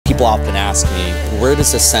People often ask me, where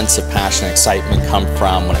does this sense of passion and excitement come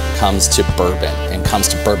from when it comes to bourbon and comes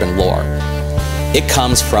to bourbon lore? It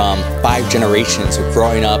comes from 5 generations of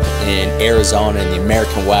growing up in Arizona and the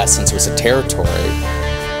American West since it was a territory.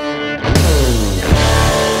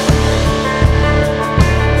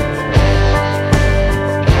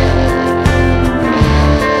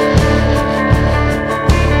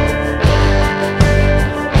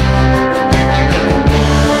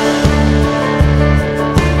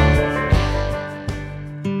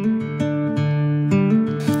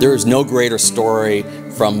 There is no greater story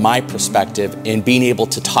from my perspective in being able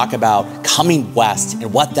to talk about coming west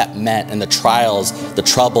and what that meant and the trials, the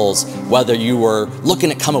troubles, whether you were looking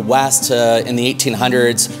at coming west in the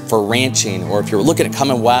 1800s for ranching, or if you were looking at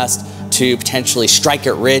coming west to potentially strike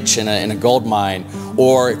it rich in a gold mine,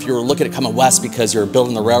 or if you were looking at coming west because you were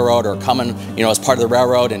building the railroad or coming, as part of the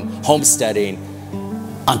railroad and homesteading.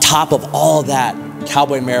 On top of all that,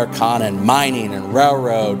 Cowboy Americana and mining and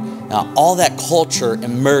railroad, all that culture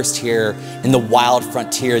immersed here in the wild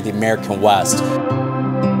frontier of the American West.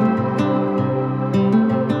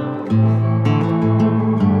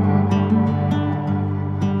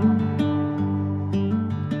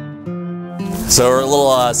 So we're a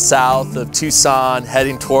little south of Tucson,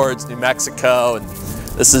 heading towards New Mexico, and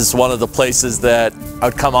this is one of the places that I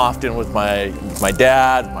would come often with my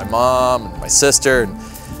dad, my mom, and my sister. And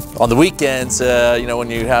on the weekends,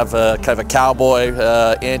 when you have kind of a cowboy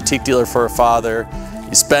antique dealer for a father,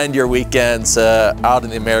 you spend your weekends out in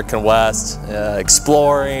the American West,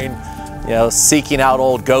 exploring, seeking out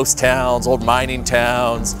old ghost towns, old mining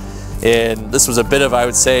towns. And this was a bit of, I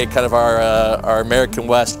would say, kind of our American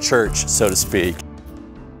West church, so to speak.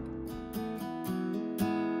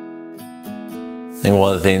 I think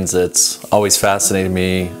one of the things that's always fascinated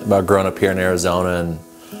me about growing up here in Arizona and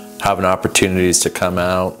having opportunities to come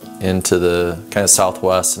out into the kind of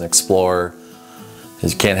Southwest and explore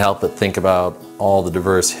is you can't help but think about all the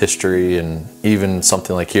diverse history, and even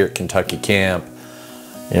something like here at Kentucky Camp.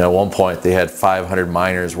 At one point they had 500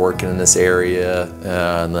 miners working in this area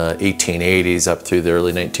in the 1880s up through the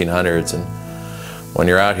early 1900s. And when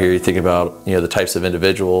you're out here, you think about the types of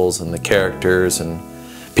individuals and the characters and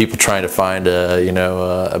people trying to find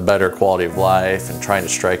a better quality of life and trying to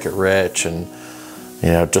strike it rich. And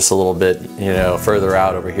just a little bit, further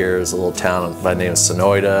out over here is a little town by the name of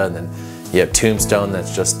Sonoyta, and then you have Tombstone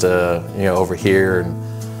that's just, over here. And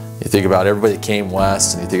you think about everybody that came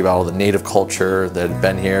west, and you think about all the native culture that had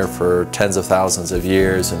been here for tens of thousands of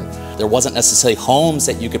years. And there wasn't necessarily homes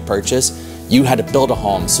that you could purchase. You had to build a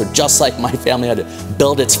home. So just like my family had to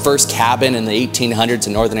build its first cabin in the 1800s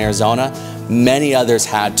in northern Arizona, many others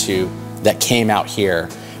had to that came out here.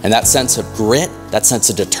 And that sense of grit, that sense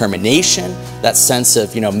of determination, that sense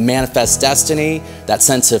of manifest destiny, that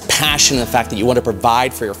sense of passion and the fact that you want to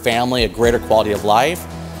provide for your family a greater quality of life,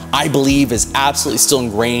 I believe is absolutely still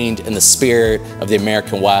ingrained in the spirit of the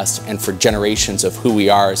American West and for generations of who we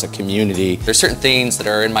are as a community. There's certain things that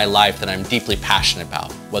are in my life that I'm deeply passionate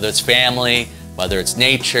about, whether it's family, whether it's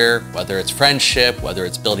nature, whether it's friendship, whether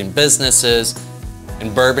it's building businesses.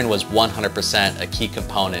 And bourbon was 100% a key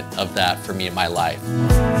component of that for me in my life.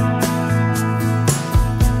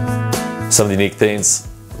 Some of the unique things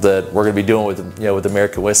that we're going to be doing with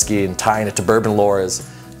American whiskey and tying it to bourbon lore is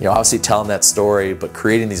obviously telling that story, but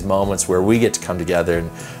creating these moments where we get to come together and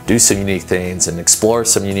do some unique things and explore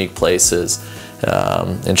some unique places,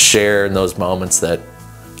 and share in those moments that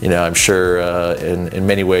I'm sure in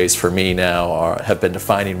many ways for me now have been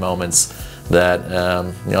defining moments that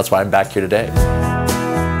that's why I'm back here today.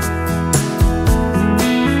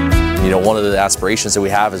 One of the aspirations that we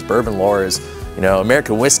have as Bourbon Lore is,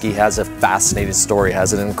 American whiskey has a fascinating story,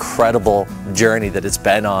 has an incredible journey that it's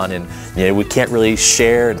been on, and we can't really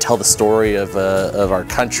share and tell the story of our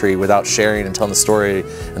country without sharing and telling the story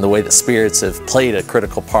and the way that spirits have played a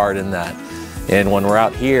critical part in that. And when we're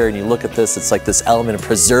out here and you look at this, it's like this element of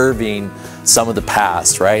preserving some of the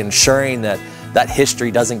past, right? Ensuring that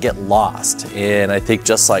history doesn't get lost. And I think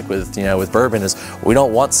just like with bourbon is we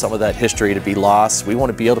don't want some of that history to be lost. We want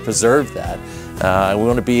to be able to preserve that. We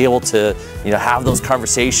want to be able to have those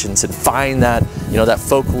conversations and find that that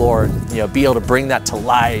folklore, and be able to bring that to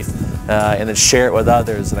life and then share it with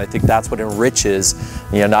others. And I think that's what enriches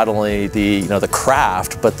not only the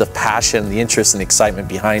craft, but the passion, the interest, and the excitement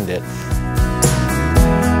behind it.